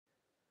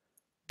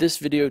This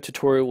video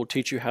tutorial will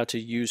teach you how to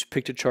use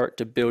Piktochart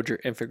to build your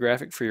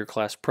infographic for your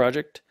class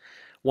project.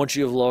 Once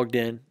you have logged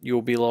in, you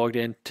will be logged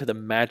in to the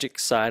magic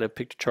side of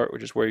Piktochart,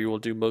 which is where you will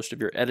do most of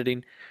your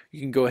editing.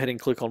 You can go ahead and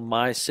click on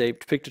My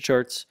Saved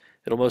Piktocharts.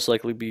 It'll most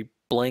likely be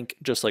blank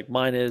just like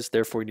mine is,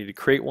 therefore you need to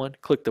create one.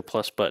 Click the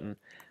plus button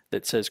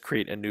that says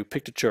Create a New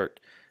Piktochart.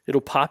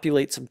 It'll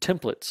populate some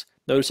templates.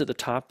 Notice at the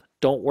top,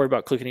 don't worry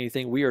about clicking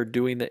anything. We are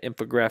doing the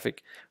infographic.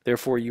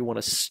 Therefore, you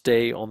want to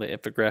stay on the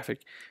infographic.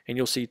 And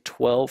you'll see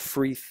 12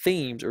 free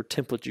themes or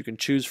templates you can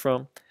choose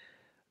from.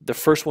 The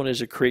first one is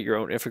to create your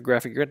own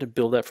infographic. You're going to have to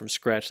build that from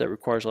scratch. That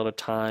requires a lot of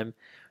time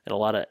and a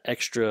lot of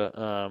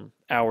extra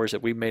hours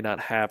that we may not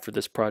have for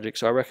this project.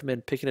 So I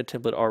recommend picking a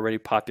template already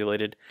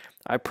populated.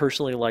 I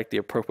personally like the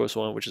Apropos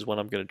one, which is one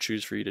I'm going to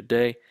choose for you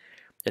today.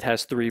 It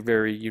has 3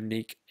 very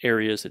unique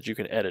areas that you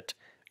can edit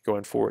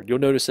going forward. You'll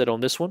notice that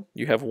on this one,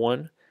 you have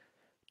 1,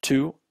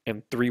 2,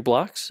 and 3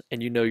 blocks,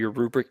 and you know your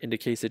rubric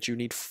indicates that you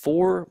need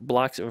 4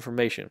 blocks of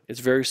information. It's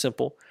very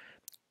simple.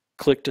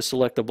 Click to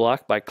select the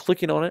block. By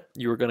clicking on it,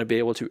 you are going to be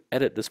able to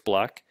edit this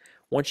block.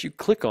 Once you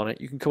click on it,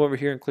 you can come over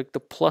here and click the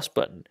plus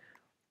button,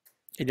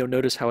 and you'll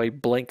notice how a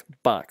blank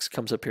box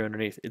comes up here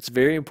underneath. It's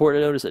very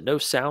important to notice that no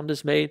sound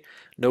is made,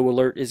 no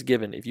alert is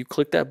given. If you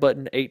click that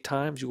button 8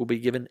 times, you will be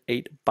given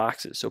 8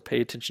 boxes, so pay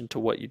attention to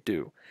what you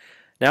do.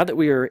 Now that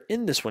we are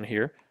in this one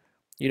here,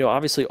 you know,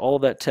 obviously all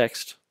of that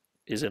text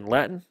is in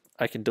Latin.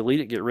 I can delete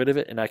it, get rid of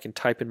it, and I can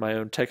type in my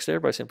own text there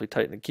by simply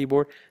typing the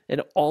keyboard.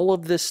 And all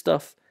of this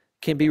stuff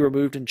can be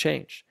removed and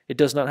changed. It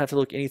does not have to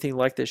look anything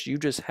like this. You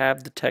just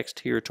have the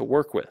text here to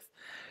work with.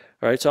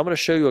 All right, so I'm going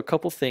to show you a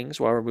couple things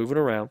while we're moving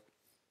around.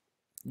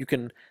 You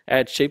can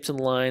add shapes and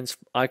lines,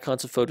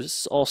 icons and photos. This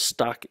is all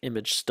stock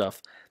image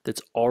stuff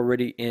that's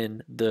already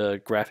in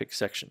the graphics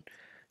section.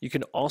 You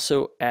can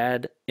also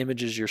add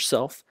images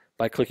yourself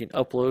by clicking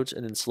Uploads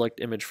and then select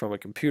image from a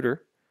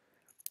computer.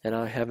 And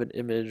I have an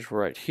image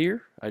right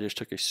here. I just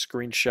took a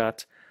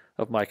screenshot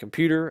of my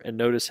computer, and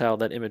notice how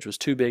that image was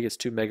too big. It's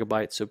 2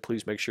 megabytes, so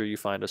please make sure you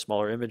find a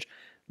smaller image.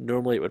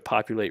 Normally it would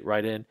populate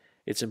right in.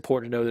 It's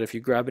important to know that if you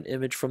grab an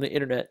image from the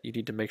internet, you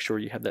need to make sure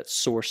you have that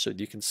source so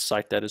that you can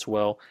cite that as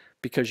well,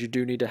 because you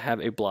do need to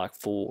have a block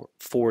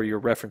for your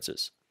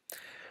references.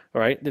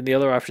 All right, then the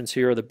other options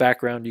here are the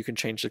background. You can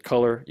change the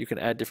color. You can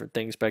add different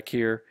things back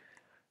here.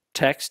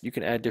 Text, you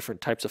can add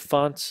different types of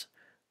fonts.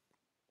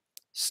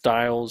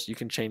 Styles, you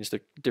can change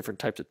the different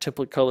types of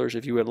template colors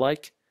if you would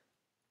like.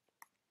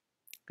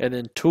 And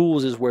then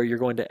tools is where you're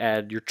going to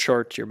add your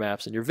charts, your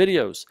maps, and your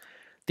videos.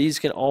 These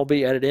can all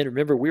be added in.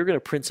 Remember, we're going to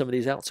print some of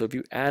these out. So if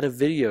you add a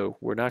video,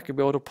 we're not going to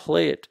be able to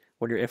play it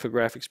when your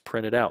infographics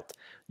printed out.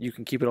 You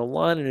can keep it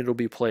online and it'll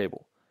be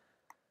playable.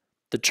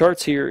 The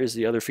charts here is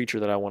the other feature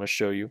that I want to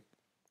show you.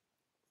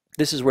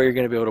 This is where you're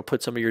going to be able to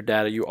put some of your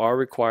data. You are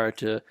required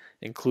to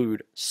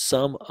include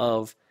some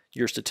of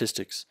your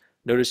statistics.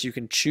 Notice you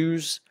can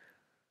choose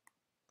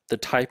the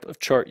type of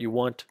chart you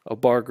want: a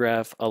bar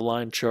graph, a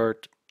line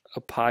chart,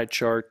 a pie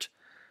chart,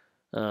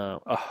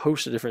 a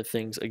host of different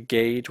things, a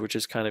gauge, which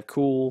is kind of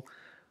cool,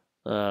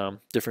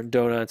 different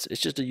donuts.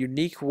 It's just a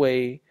unique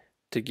way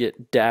to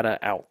get data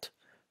out.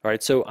 All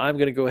right, so I'm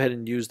going to go ahead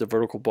and use the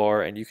vertical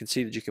bar, and you can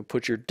see that you can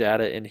put your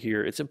data in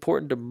here. It's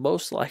important to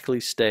most likely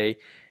stay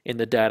in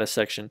the data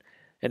section,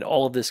 and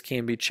all of this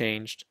can be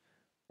changed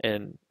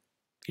and,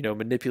 you know,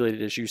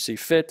 manipulated as you see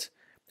fit.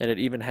 And it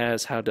even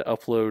has how to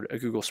upload a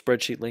Google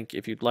spreadsheet link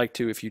if you'd like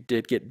to. If you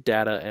did get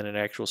data in an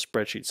actual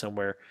spreadsheet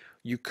somewhere,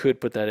 you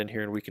could put that in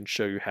here and we can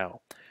show you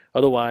how.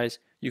 Otherwise,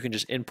 you can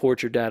just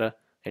import your data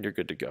and you're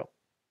good to go.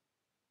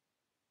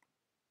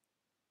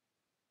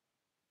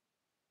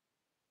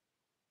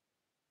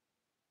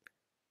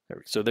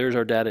 So there's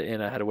our data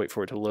in. I had to wait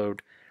for it to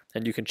load.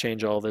 And you can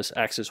change all this.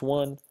 Axis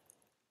 1,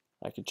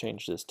 I can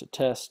change this to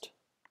test,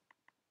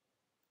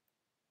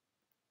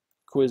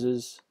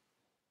 quizzes,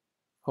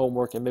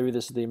 homework, and maybe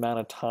this is the amount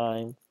of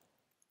time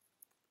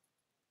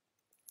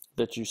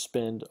that you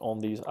spend on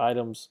these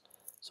items.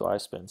 So I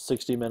spend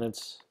 60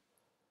 minutes,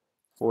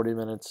 40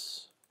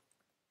 minutes,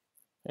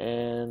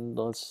 and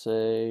let's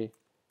say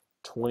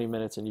 20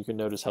 minutes, and you can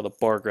notice how the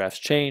bar graphs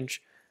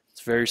change.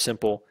 It's very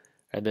simple.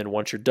 And then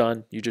once you're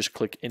done, you just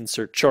click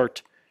Insert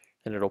Chart,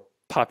 and it'll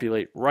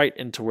populate right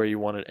into where you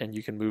want it, and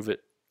you can move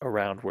it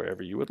around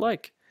wherever you would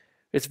like.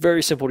 It's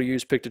very simple to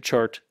use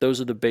Piktochart.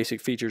 Those are the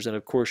basic features, and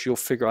of course you'll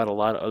figure out a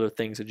lot of other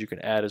things that you can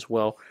add as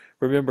well.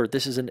 Remember,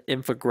 this is an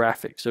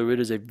infographic, so it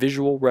is a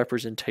visual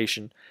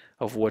representation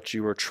of what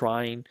you are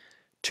trying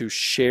to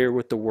share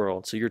with the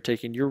world. So you're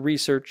taking your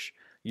research,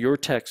 your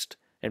text,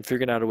 and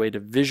figuring out a way to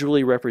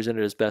visually represent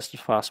it as best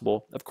as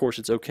possible. Of course,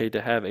 it's okay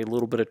to have a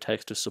little bit of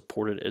text to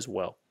support it as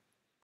well.